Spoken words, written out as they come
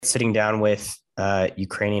Sitting down with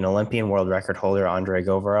Ukrainian Olympian world record holder Andrii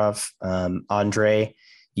Govorov. Andrii,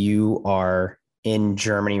 you are in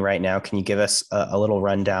Germany right now. Can you give us a little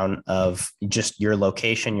rundown of just your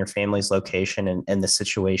location, your family's location, and the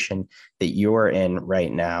situation that you're in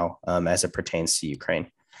right now as it pertains to Ukraine?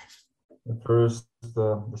 At first,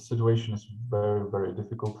 the situation is very, very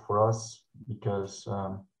difficult for us because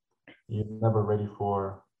you're never ready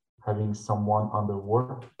for having someone under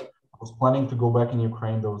war. I was planning to go back in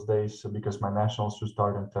Ukraine those days because my nationals should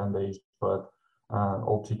start in 10 days, but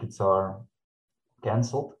all tickets are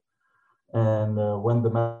canceled. And when the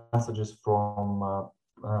messages from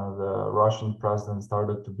the Russian president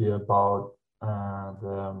started to be about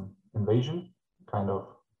the invasion, kind of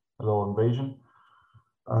a little invasion,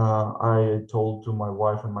 I told to my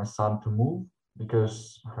wife and my son to move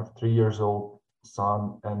because I have 3 years old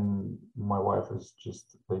son and my wife is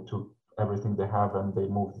just, they took everything they have and they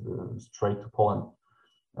moved straight to Poland,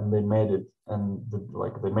 and they made it, and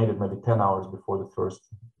they made it maybe 10 hours before the first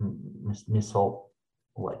missile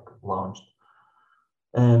launched.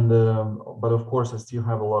 And but of course I still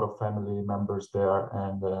have a lot of family members there,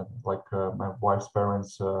 and my wife's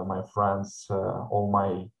parents, my friends, all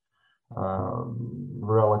my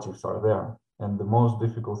relatives are there. And the most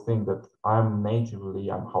difficult thing that I'm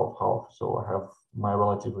half, so I have my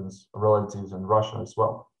relatives in Russia as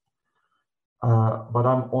well. But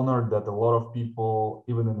I'm honored that a lot of people,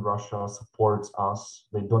 even in Russia, supports us.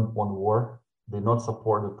 They don't want war. They not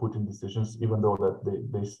support the Putin decisions, even though that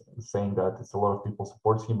they saying that it's a lot of people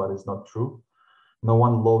supports him, but it's not true. No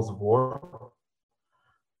one loves war.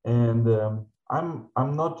 And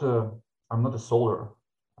I'm not a soldier.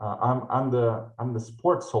 I'm the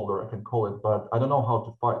sports soldier, I can call it, but I don't know how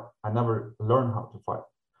to fight. I never learned how to fight.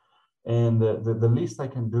 And the least I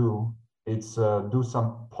can do is do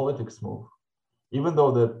some politics move. Even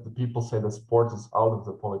though the people say that sports is out of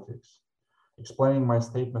the politics. Explaining my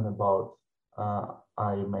statement about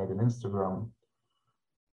I made an Instagram.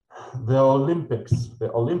 The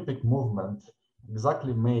Olympic movement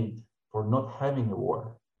exactly made for not having a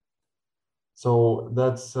war. So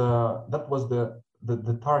that was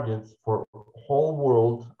the target for whole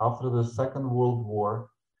world after the Second World War,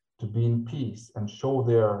 to be in peace and show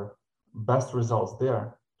their best results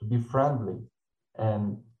there, to be friendly.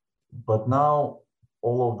 But now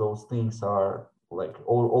all of those things are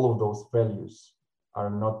all of those values are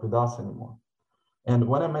not with us anymore. And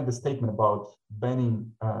when I made the statement about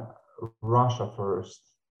banning Russia first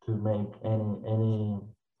to make any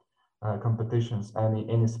competitions,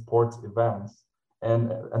 any sports events, and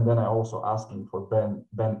then I also asking for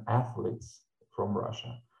ban athletes from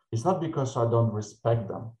Russia. It's not because I don't respect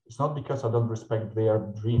them. It's not because I don't respect their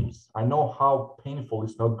dreams. I know how painful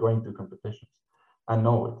it's not going to competitions. I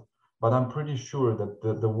know it. But I'm pretty sure that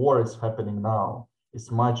the war is happening now is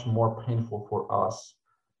much more painful for us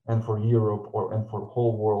and for Europe and for the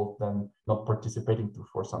whole world than not participating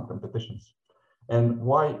for some competitions. And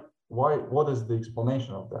what is the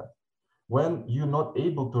explanation of that? When you're not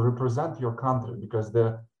able to represent your country, because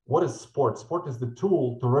what is sport? Sport is the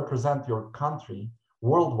tool to represent your country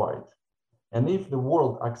worldwide. And if the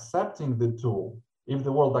world accepting the tool, if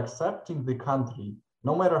the world accepting the country,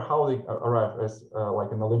 no matter how they arrive, as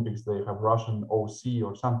like in Olympics, they have Russian OC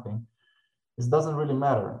or something, it doesn't really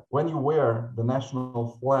matter. When you wear the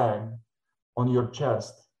national flag on your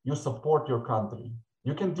chest, you support your country.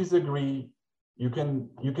 You can disagree, you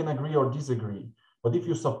can agree or disagree, but if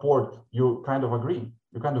you support, you kind of agree.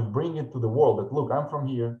 You kind of bring it to the world that, look, I'm from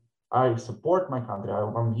here, I support my country,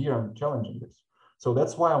 I'm here, I'm challenging this. So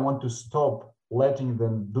that's why I want to stop letting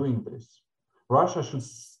them doing this. Russia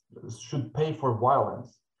should pay for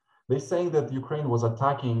violence. They're saying that Ukraine was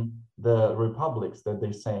attacking the republics, that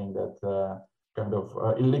they're saying that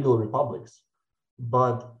illegal republics.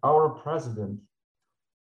 But our president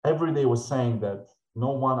every day was saying that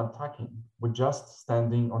no one attacking, we're just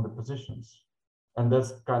standing on the positions. And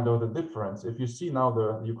that's kind of the difference. If you see now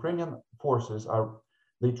the Ukrainian forces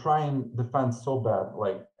they try and defend so bad,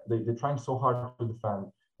 like they're trying so hard to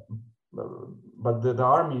defend, but the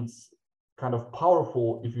army is kind of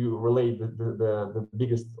powerful. If you relate the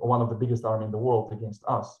biggest, one of the biggest army in the world against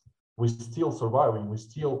us, we're still surviving, we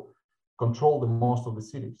still control the most of the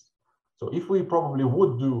cities. So if we probably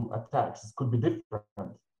would do attacks, it could be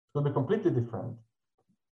different, it could be completely different.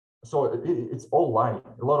 So it's all lie,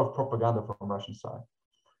 a lot of propaganda from Russian side.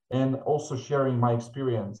 And also sharing my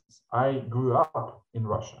experience, I grew up in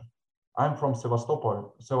Russia. I'm from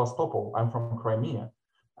Sevastopol, I'm from Crimea.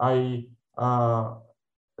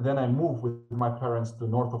 Then I moved with my parents to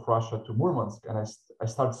north of Russia, to Murmansk, and I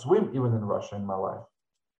started swim even in Russia in my life.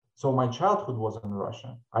 So my childhood was in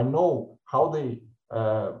Russia. I know how they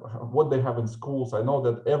what they have in schools. I know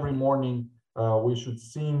that every morning we should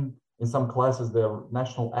sing in some classes their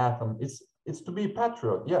national anthem. It's to be a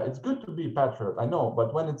patriot. Yeah, it's good to be a patriot, I know,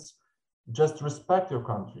 but when it's just respect your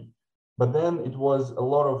country. But then it was a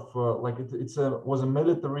lot of was a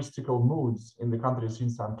militaristical moods in the country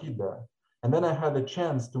since I'm kid there. And then I had a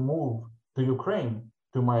chance to move to Ukraine,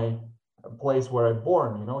 to my place where I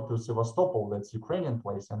born, you know, to Sevastopol, that's Ukrainian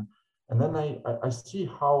place. And then I see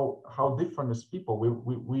how different is people.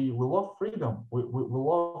 We love freedom. We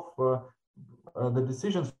love the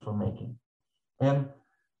decisions we're making. And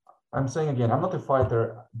I'm saying again, I'm not a fighter,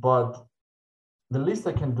 but the least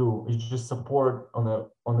I can do is just support on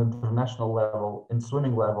an international level, in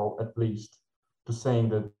swimming level at least, to saying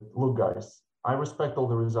that, look, guys, I respect all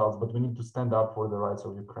the results, but we need to stand up for the rights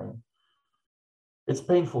of Ukraine. It's a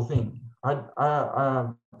painful thing. I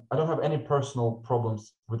don't have any personal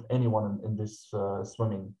problems with anyone in this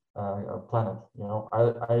swimming planet. You know,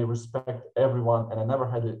 I respect everyone, and I never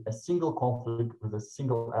had a single conflict with a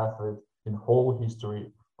single athlete in whole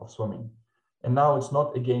history of swimming. And now it's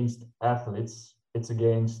not against athletes, it's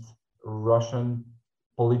against Russian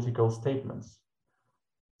political statements.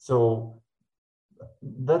 So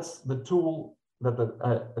that's the tool that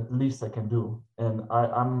at least I can do. And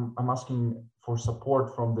I'm asking for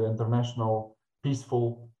support from the international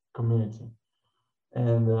peaceful community.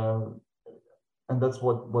 And that's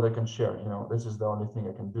what I can share. You know, this is the only thing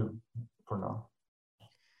I can do for now.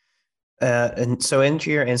 And so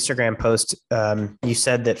into your Instagram post, you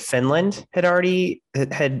said that Finland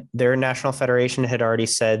had their national federation had already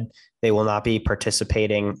said they will not be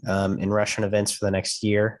participating in Russian events for the next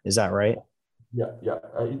year. Is that right? Yeah.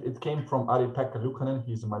 It came from Ari-Pekka Lukanen.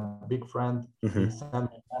 He's my big friend. Mm-hmm. He sent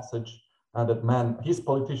me a message that, man, he's a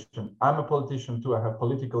politician. I'm a politician too. I have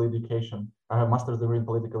political education. I have master's degree in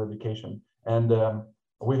political education. And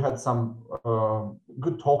we had some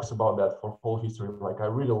good talks about that for whole history. Like, I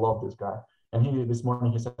really love this guy. And this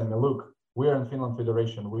morning he said to me, look, we are in Finland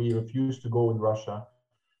Federation. We refuse to go in Russia.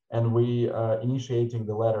 And we initiating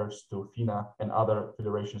the letters to FINA and other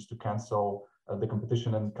federations to cancel the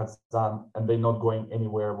competition in Kazan, and they're not going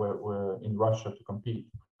anywhere where in Russia to compete.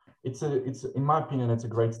 It's in my opinion, it's a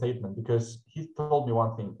great statement, because he told me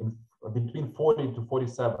one thing: between 40 to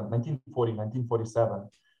 47, 1947,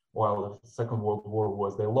 while the Second World War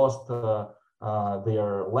was, they lost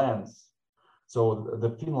their lands. So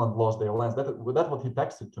the Finland lost their lands. That's what he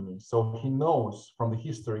texted to me. So he knows from the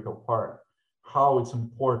historical part how it's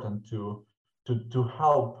important to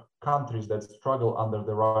help countries that struggle under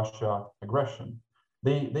the Russia aggression.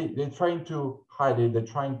 They're trying to hide it. They're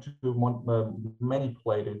trying to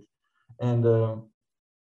manipulate it. And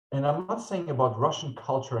I'm not saying about Russian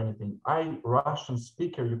culture or anything. I Russian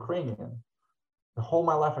speaker, Ukrainian. The whole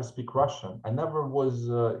my life I speak Russian. I never was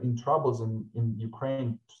in troubles in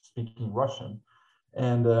Ukraine speaking Russian.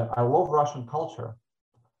 And I love Russian culture.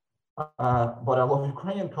 But I love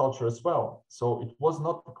Ukrainian culture as well. So it was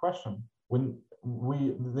not the question. When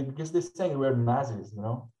because they're saying we're Nazis, you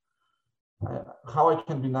know. How I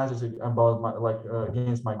can be Nazis about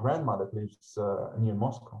against my grandma that lives near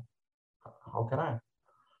Moscow? How can I?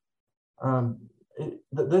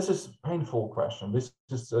 This is a painful question. This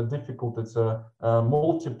is difficult. It's a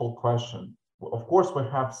multiple question. Of course, we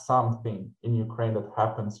have something in Ukraine that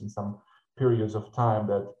happens in some periods of time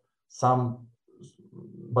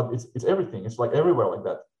but it's everything. It's like everywhere like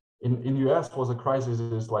that. In US was a crisis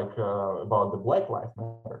is like about the Black Lives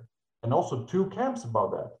Matter, and also two camps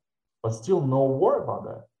about that, but still no war about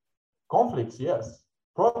that. Conflicts, yes.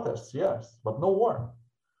 Protests, yes, but no war.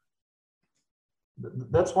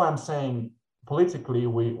 That's why I'm saying politically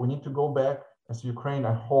we need to go back as Ukraine.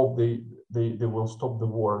 I hope they will stop the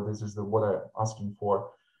war. This is what I'm asking for.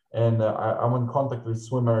 And I'm in contact with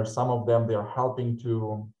swimmers. Some of them, they are helping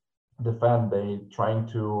to defend. They trying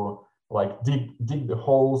to like dig the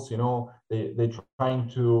holes, you know. They trying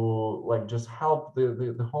to like just help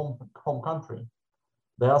the home country.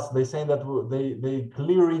 They saying that they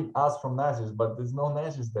clearing us from Nazis, but there's no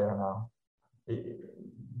Nazis there now.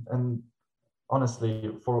 And honestly,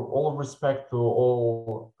 for all respect to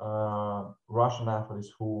all Russian athletes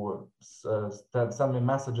who send me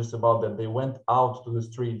messages about that, they went out to the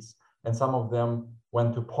streets, and some of them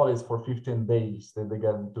went to police for 15 days. They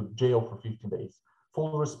got into jail for 15 days.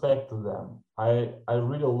 Full respect to them. I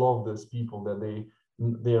really love these people that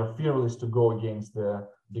they are fearless to go against the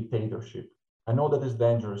dictatorship. I know that is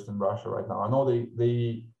dangerous in Russia right now. I know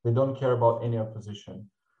they don't care about any opposition,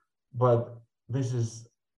 but this is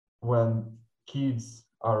when kids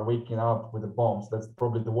are waking up with the bombs. That's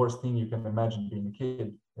probably the worst thing you can imagine being a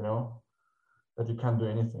kid, you know, that you can't do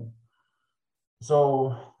anything.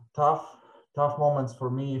 So tough tough moments for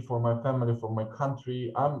me, for my family, for my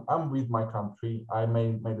country. I'm with my country. I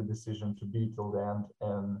made a decision to be till the end,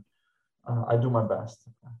 and I do my best.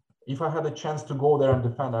 If I had a chance to go there and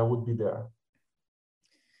defend, I would be there.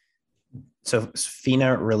 So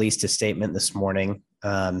FINA released a statement this morning,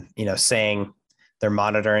 saying they're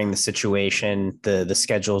monitoring the situation. The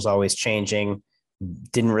schedule is always changing.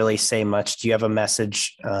 Didn't really say much. Do you have a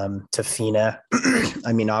message to FINA?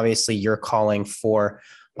 I mean, obviously you're calling for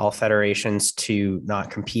all federations to not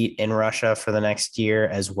compete in Russia for the next year,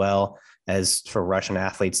 as well as for Russian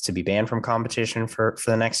athletes to be banned from competition for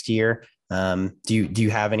the next year. Do you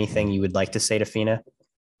have anything you would like to say to FINA?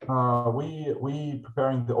 We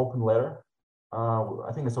preparing the open letter.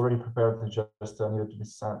 I think it's already prepared. It just needed to be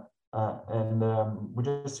sent, and we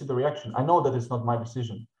just see the reaction. I know that it's not my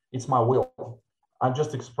decision; it's my will. I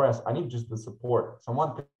just express. I need just the support. Someone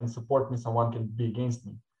can support me. Someone can be against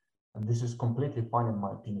me, and this is completely fine in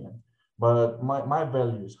my opinion. But my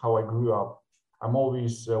values, how I grew up, I'm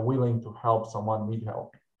always willing to help someone need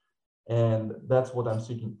help, and that's what I'm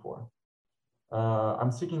seeking for.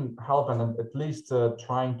 I'm seeking help and at least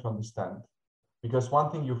trying to understand. Because one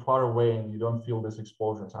thing, you're far away and you don't feel these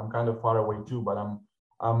explosions. I'm kind of far away too, but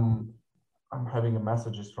I'm having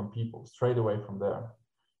messages from people straight away from there.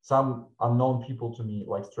 Some unknown people to me,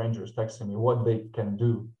 like strangers, texting me what they can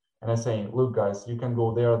do, and I'm saying, "Look, guys, you can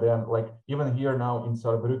go there." Then, like even here now in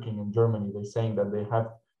Saarbrücken in Germany, they're saying that they have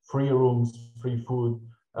free rooms, free food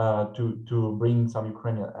to bring some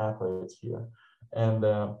Ukrainian athletes here, and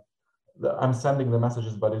I'm sending the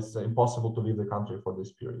messages, but it's impossible to leave the country for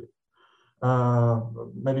this period.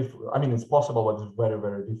 Maybe, I mean, it's possible, but it's very,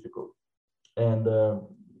 very difficult. And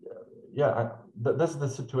yeah, that's the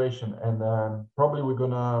situation. And probably we're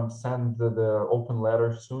gonna send the open letter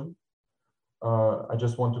soon. I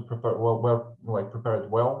just want to prepare prepare it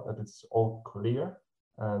well, that it's all clear.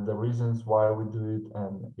 The reasons why we do it,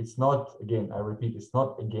 and it's not, again, I repeat, it's not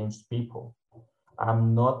against people.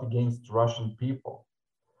 I'm not against Russian people.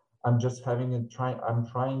 I'm just I'm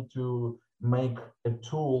trying to make a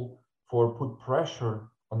tool for put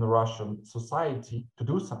pressure on the Russian society to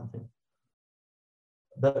do something.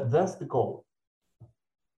 That's the goal.